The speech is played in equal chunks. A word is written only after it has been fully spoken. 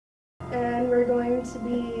we're going to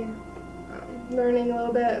be learning a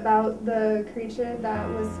little bit about the creature that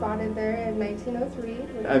was spotted there in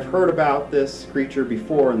 1903. I've heard about this creature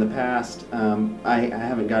before in the past. I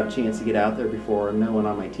haven't got a chance to get out there before. No one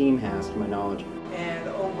on my team has, to my knowledge. And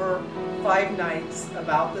over 5 nights,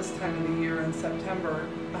 about this time of the year in September,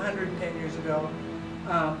 110 years ago,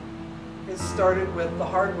 it started with the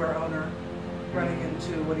hardware owner running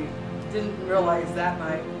into what he didn't realize that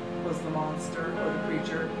night was the monster or the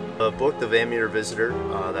creature. The book, The Van Meter Visitor,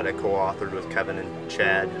 that I co-authored with Kevin and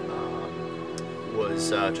Chad,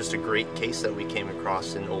 was just a great case that we came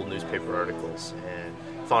across in old newspaper articles and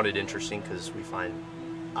found it interesting because we find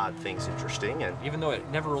odd things interesting. And even though it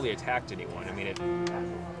never really attacked anyone, I mean,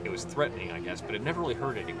 it was threatening, I guess, but it never really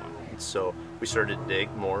hurt anyone. So we started to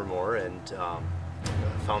dig more and more and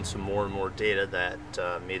found some more and more data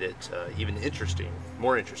that made it even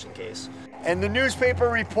more interesting case. And the newspaper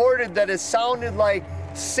reported that it sounded like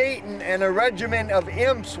Satan and a regiment of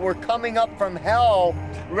imps were coming up from hell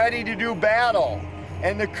ready to do battle.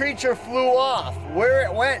 And the creature flew off. Where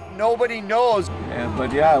it went, nobody knows.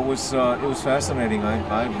 But yeah, it was fascinating.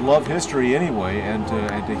 I love history anyway, and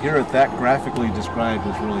to hear it that graphically described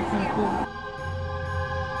was really kind of cool.